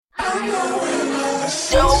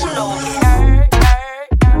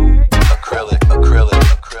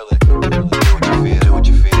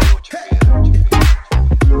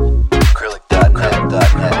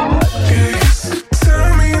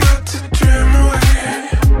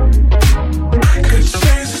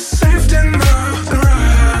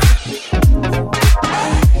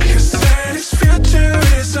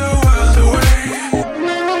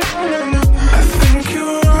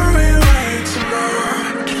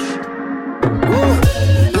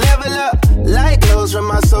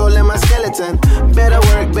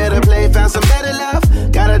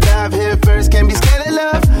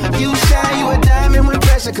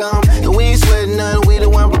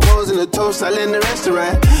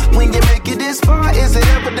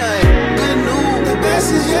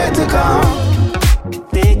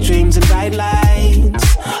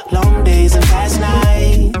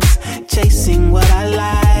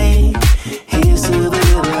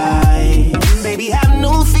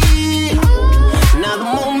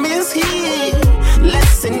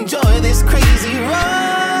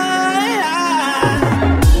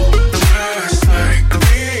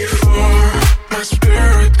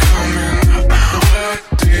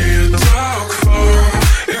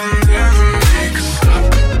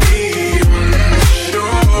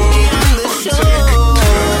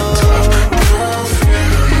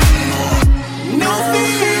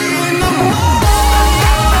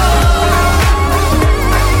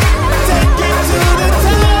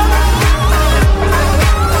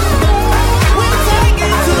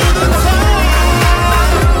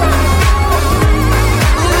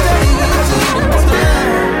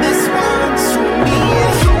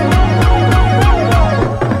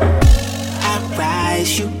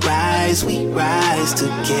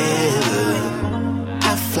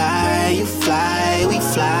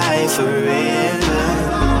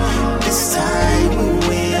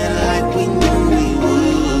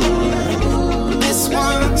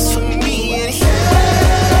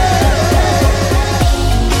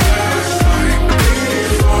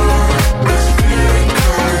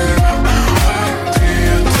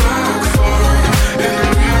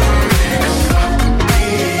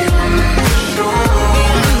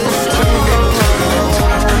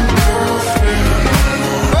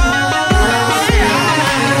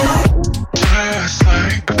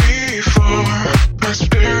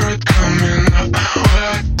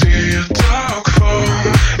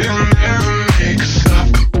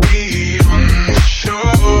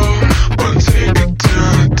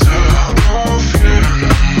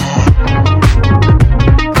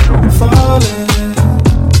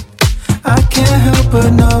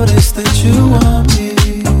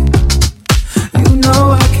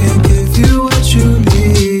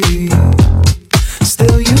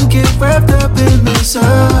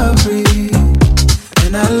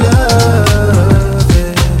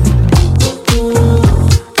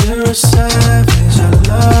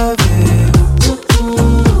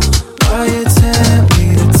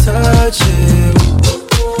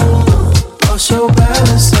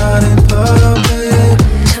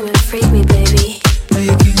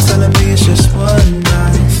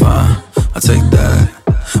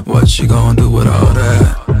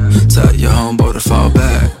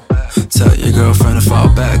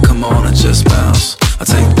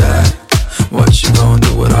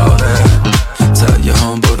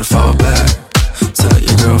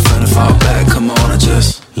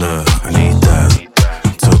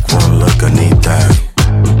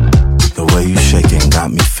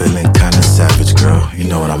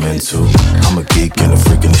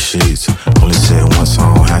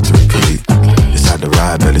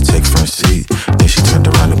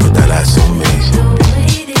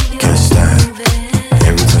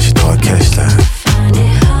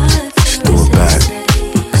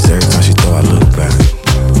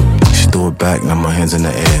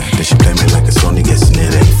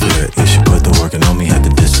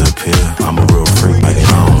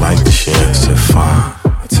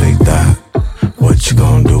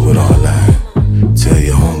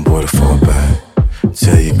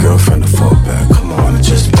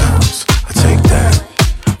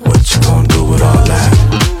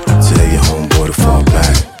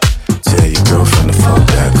Tell your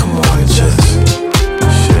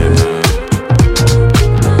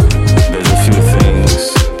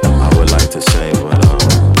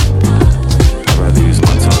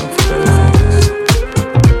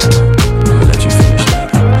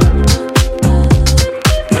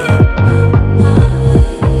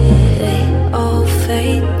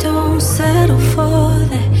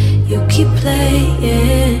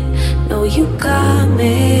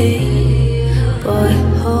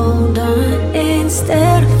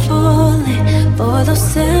or those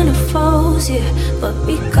centerfolds, yeah. But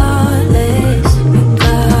regardless,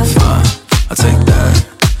 fine, I'll take that.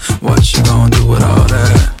 What you gon' do with all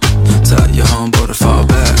that? Tell your homeboy to fall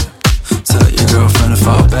back. Tell your girlfriend to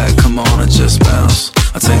fall back. Come on and just bounce.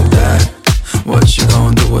 I'll take that. What you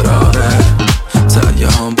gon' do with all that? Tell your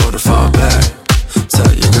homeboy to fall back.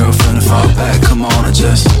 Tell your girlfriend to fall back. Come on and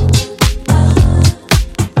just.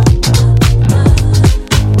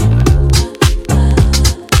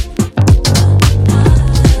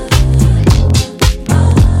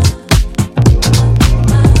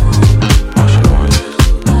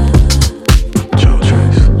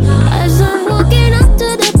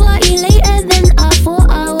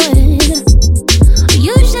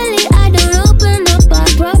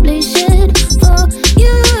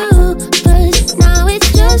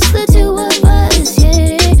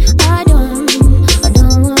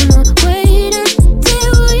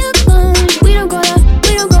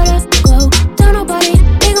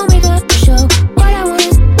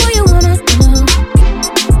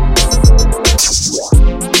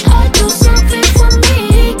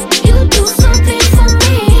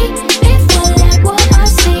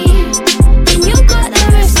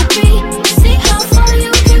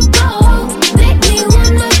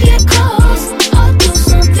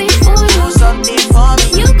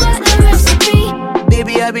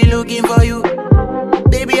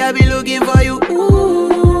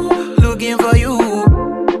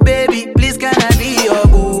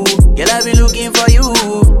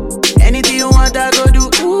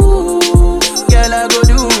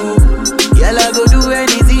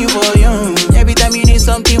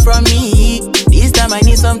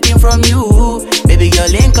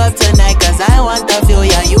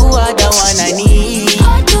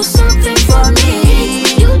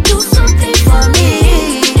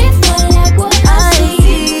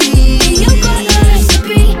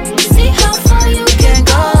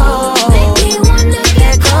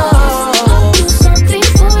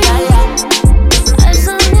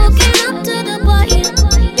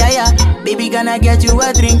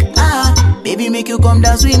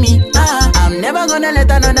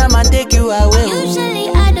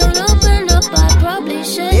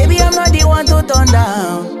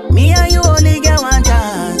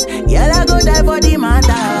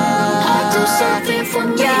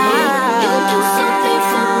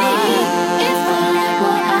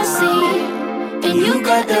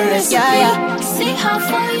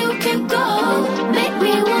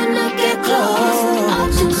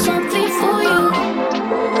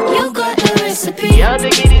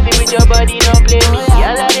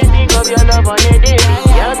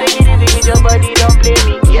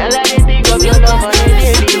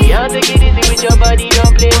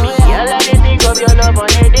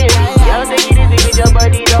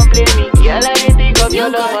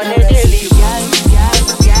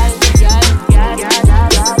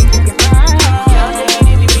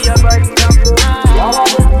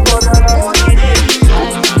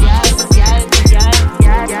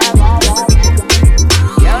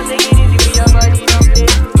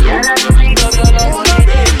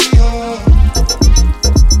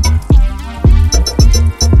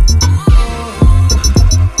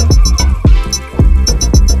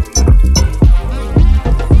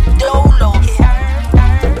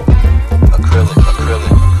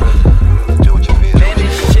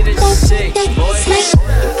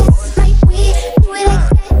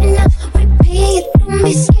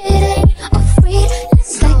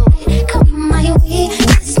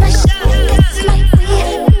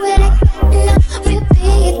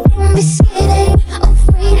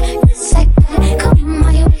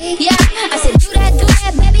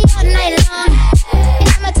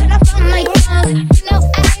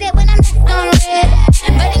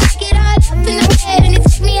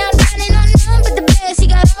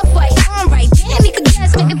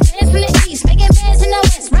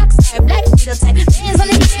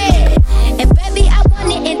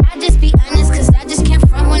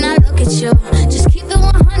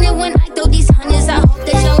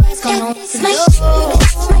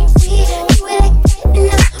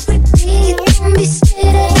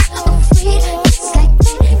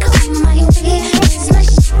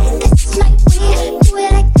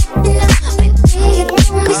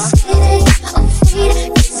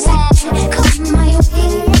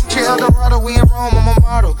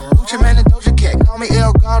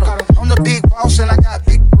 I'm the big boss and I got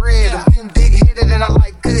big bread. I'm getting big headed and I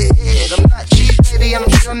like good head. I'm not cheap,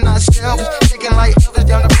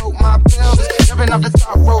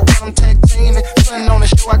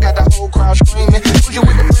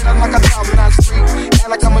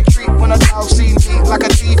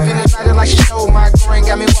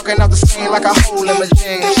 walking out the scene like a hole in my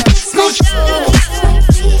jeans.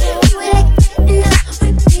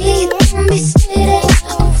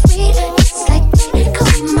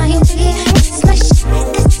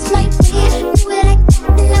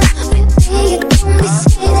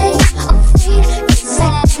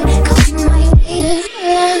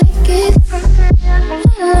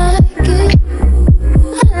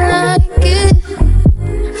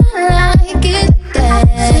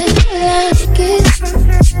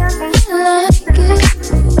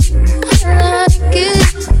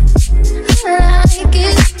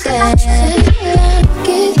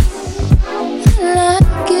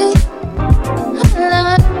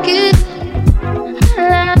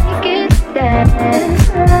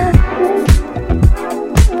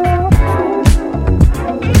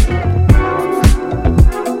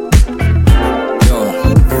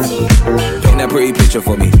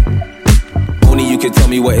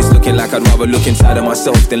 Look inside of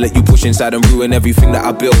myself, then let you push inside and ruin everything that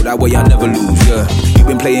I built. That way I never lose, yeah. You've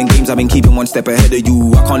been playing games, I've been keeping one step ahead of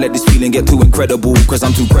you. I can't let this feeling get too incredible, cause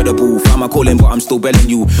I'm too credible. Found my calling, but I'm still belling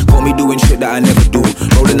you. Caught me doing shit that I never do.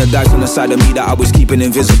 Rolling the dice on the side of me that I was keeping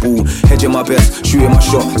invisible. Hedging my bets, shooting my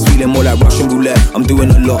shot. It's feeling more like Russian roulette. I'm doing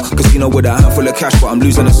a lot, casino with a handful of cash, but I'm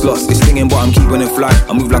losing the slots. It's stinging, but I'm keeping it fly.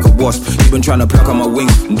 I move like a wasp. You've been trying to pluck on my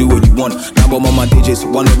wings and do what you want. Now I'm on my digits,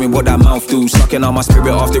 wondering what that mouth do. Sucking out my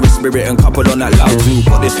spirit after a spirit and coupled on that loud too.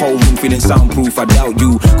 Got this whole room feeling soundproof, I doubt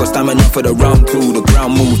you. Got stamina for the round two, the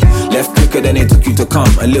ground moved. Left quicker than it took you to come.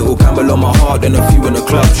 A little Campbell on my heart and a few in the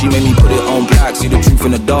club. She made me put it on black, see the truth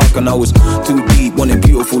in the dark. And I was too deep, wanting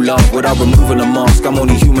beautiful love. Without removing the mask, I'm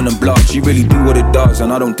only human and blood. She really do what it does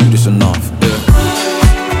and I don't do this enough, yeah.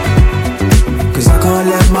 Cause I can't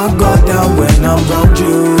let my guard down when I'm around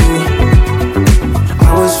you.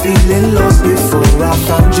 I was feeling lost before I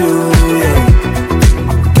found you, yeah.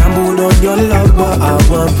 Gambled on your love, but I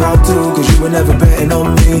wasn't proud to. Cause you were never betting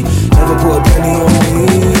on me, never put a penny on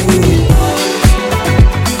me.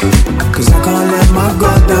 Cause I can't let my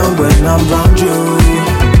guard down when I'm around you.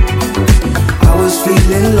 I was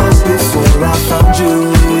feeling lost before I found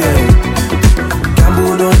you, yeah.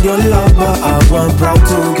 Gambled on your love, but I wasn't proud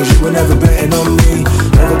to. Cause you were never betting on me,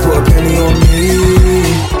 never put a penny on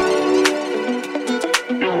me.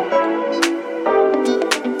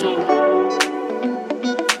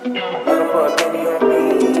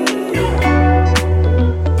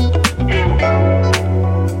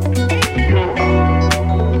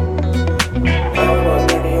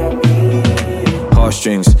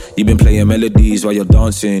 Strings. You've been playing melodies while you're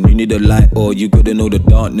dancing. You need a light or you gotta know the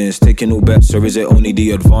darkness. Taking all bets or is it only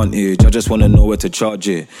the advantage? I just wanna know where to charge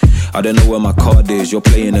it. I don't know where my card is. You're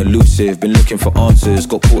playing elusive. Been looking for answers.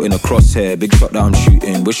 Got caught in a crosshair. Big shot that I'm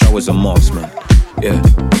shooting. Wish I was a marksman. Yeah.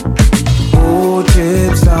 All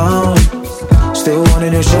chips down. Still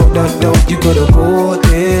wanting to show that dope. You could've pulled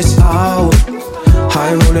this out.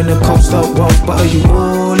 High rolling the coast up rope, but are you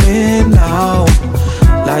rolling now?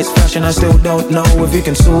 Lights flashing, I still don't know if you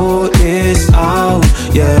can sort this out.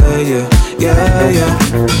 Yeah, yeah, yeah, yeah.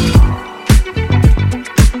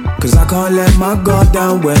 Cause I can't let my guard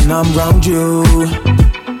down when I'm around you.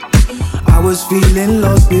 I was feeling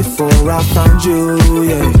lost before I found you,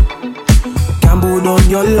 yeah. Gambled on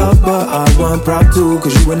your love, but I wasn't proud to.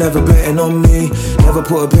 Cause you were never betting on me, never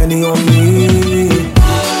put a penny on me.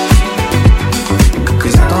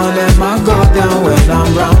 Cause I can't let my guard down when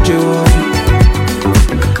I'm around you.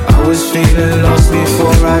 I was feeling lost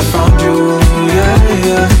before I found you, yeah,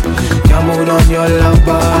 yeah. Gambled on your love,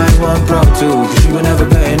 but I wasn't proud to. Cause you were never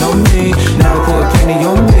betting on me, never put a penny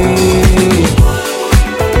on me.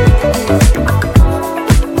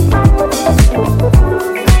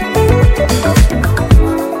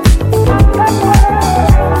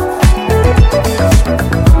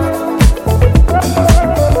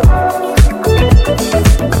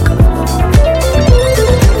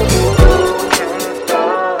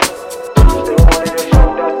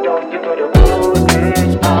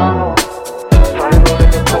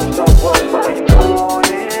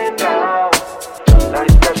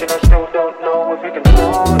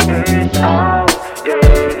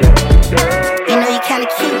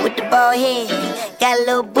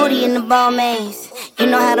 Ball maze. You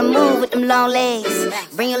know how to move with them long legs.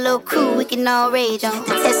 Bring a little crew, we can all rage on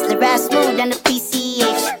the Tesla, ride smooth down the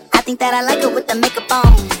PCH. I think that I like her with the makeup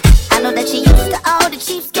on. I know that she used to all the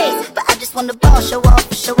cheapskates, but I just want the ball, show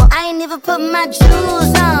off, show off. I ain't even put my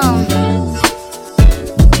jewels on.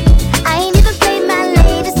 I ain't even played my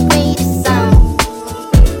latest song.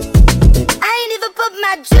 I ain't even put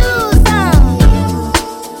my jewels on.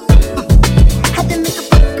 Had to make a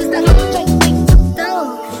book cause I look straight way too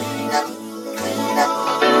dumb.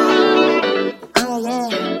 Oh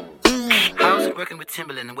yeah. working with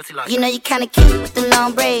Timberland, and what's he like? You know you kinda cute with the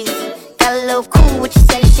long braids. Got a little cool with your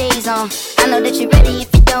sunny shades on. I know that you're ready if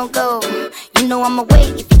you don't go. You know I'ma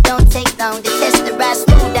wait if you don't take long. The test the ride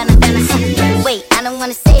smooth down. Wait, I don't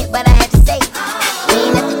wanna say it, but I had to say it. We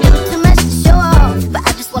ain't have to do too much to show off, but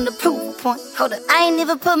I just wanna prove a point. Hold up, I ain't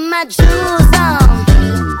even put my jewels on.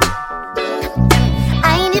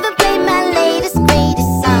 I ain't even played my latest,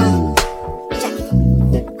 greatest song.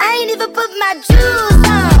 I ain't even put my jewels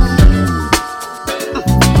on.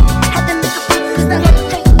 Had to make a break 'cause I had to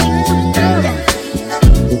take it.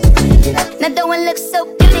 Now don't one look so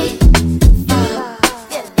beauty.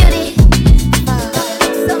 Beauty.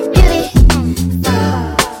 So beauty.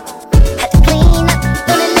 Had to clean up.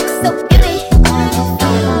 Don't it look so beauty.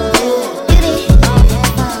 Beauty.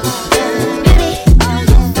 Beauty.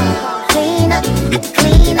 Clean up.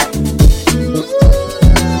 Clean up.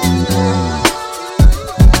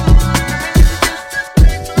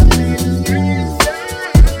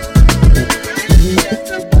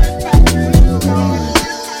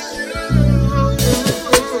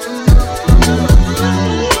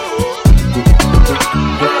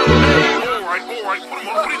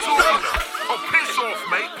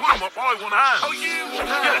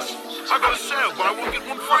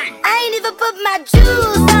 I ain't even put my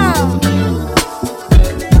jewels on.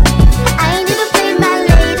 I ain't even played my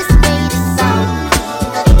latest, greatest song.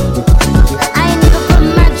 I ain't even put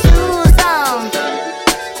my jewels on.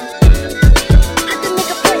 Had to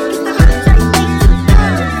make a break 'cause the hot track ain't too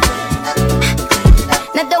long.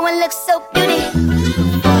 Now don't one look so beauty.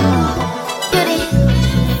 Beauty.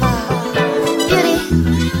 Beauty.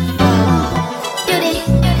 Beauty.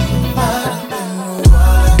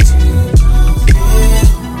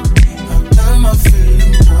 Am I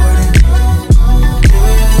feeling bored?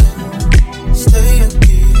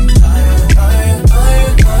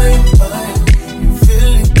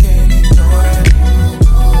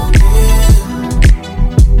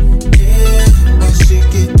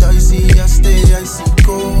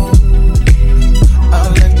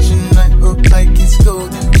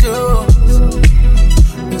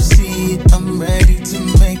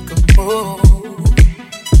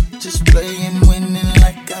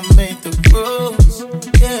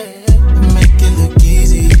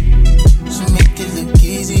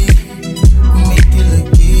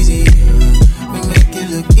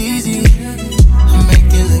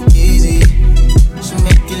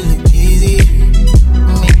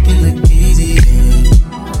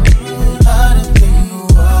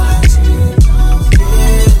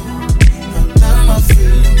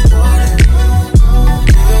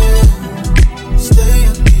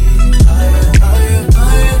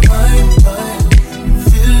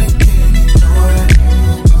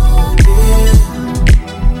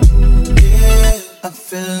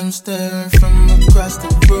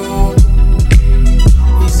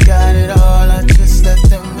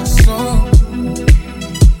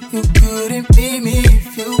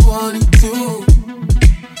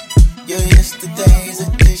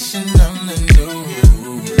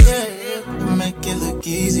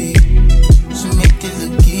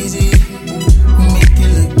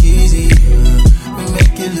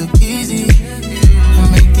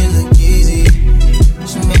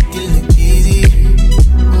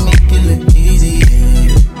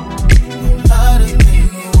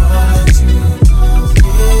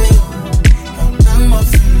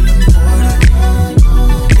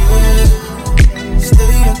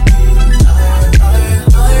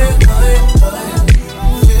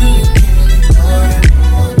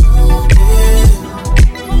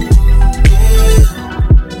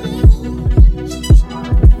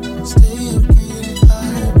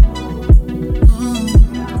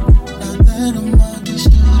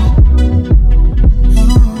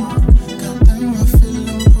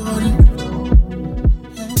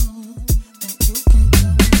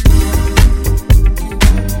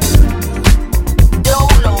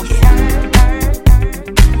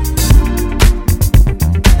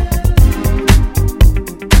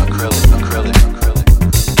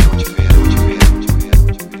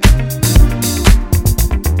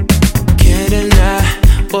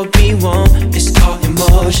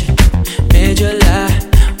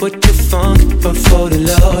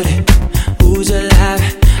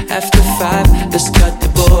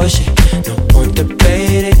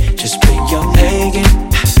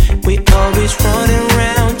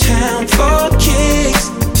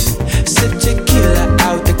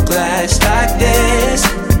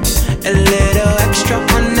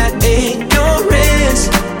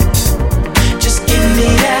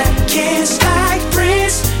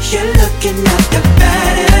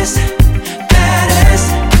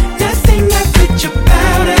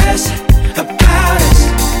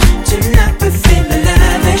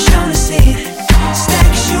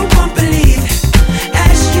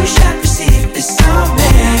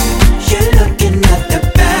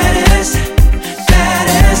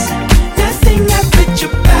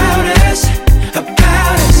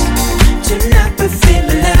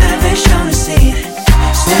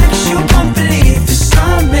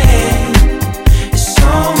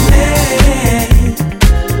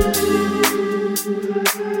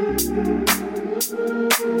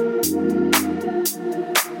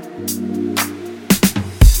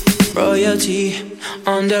 loyalty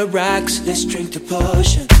on the rocks, let's drink the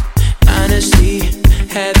potion. Honestly,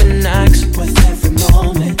 heaven knocks with every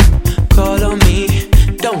moment. Call on me,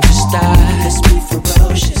 don't just die, let's be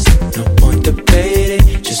ferocious. No point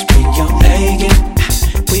debating, just bring your A game.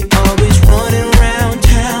 We always running around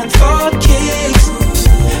town for kicks.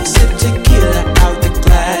 Sip tequila out the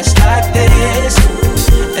glass like this.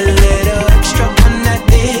 A little extra on that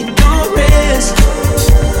ignorance.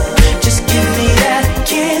 Just give me that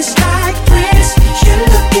kiss like Prince. You're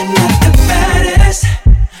looking at the baddest,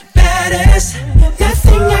 baddest.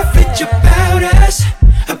 Nothing average about us,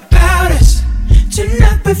 about us.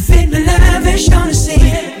 Tonight we're feeling lavish on the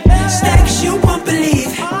scene. Stacks you won't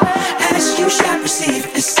believe, as you shall receive.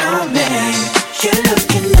 It's on me. You're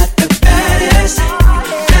looking at the baddest,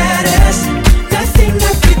 baddest. Nothing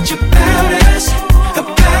average about us,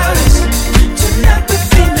 about us. Tonight we're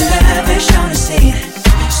feeling lavish on the scene.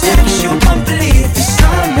 Stacks you won't believe. It's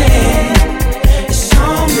on me, it's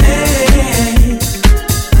on me.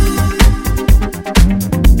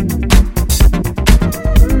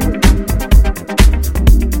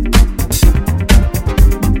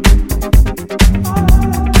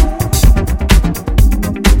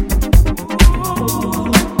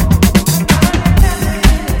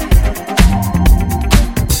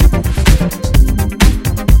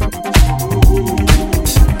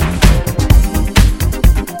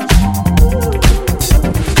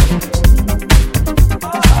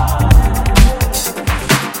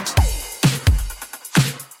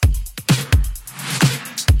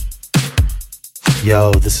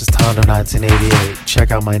 Yo, this is Tondo 1988.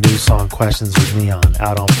 Check out my new song Questions with Neon,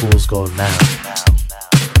 out on Fool's Gold now.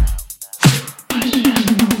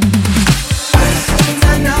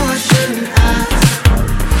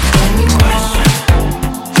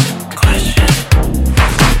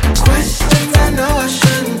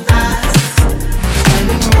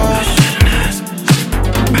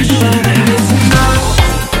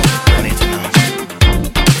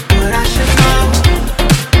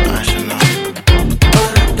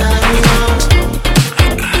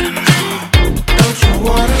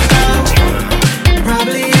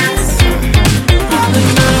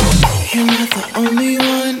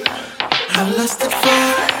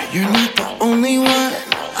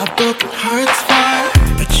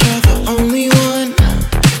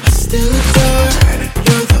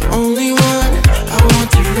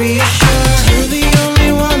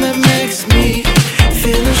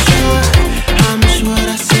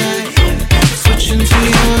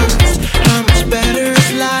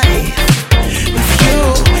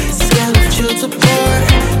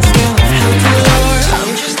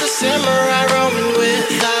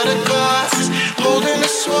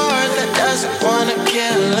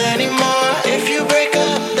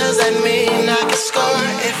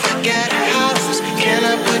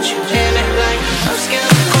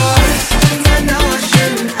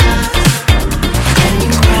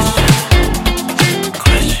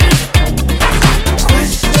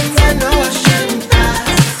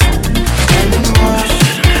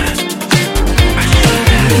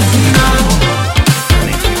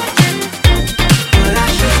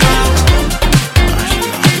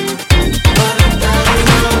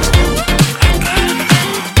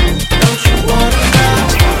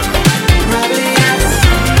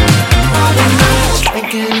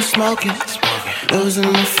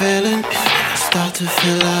 Losing my feeling, start to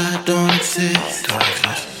feel I don't exist.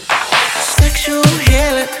 Sexual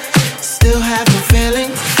healing, still have no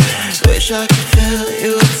feelings. Wish I could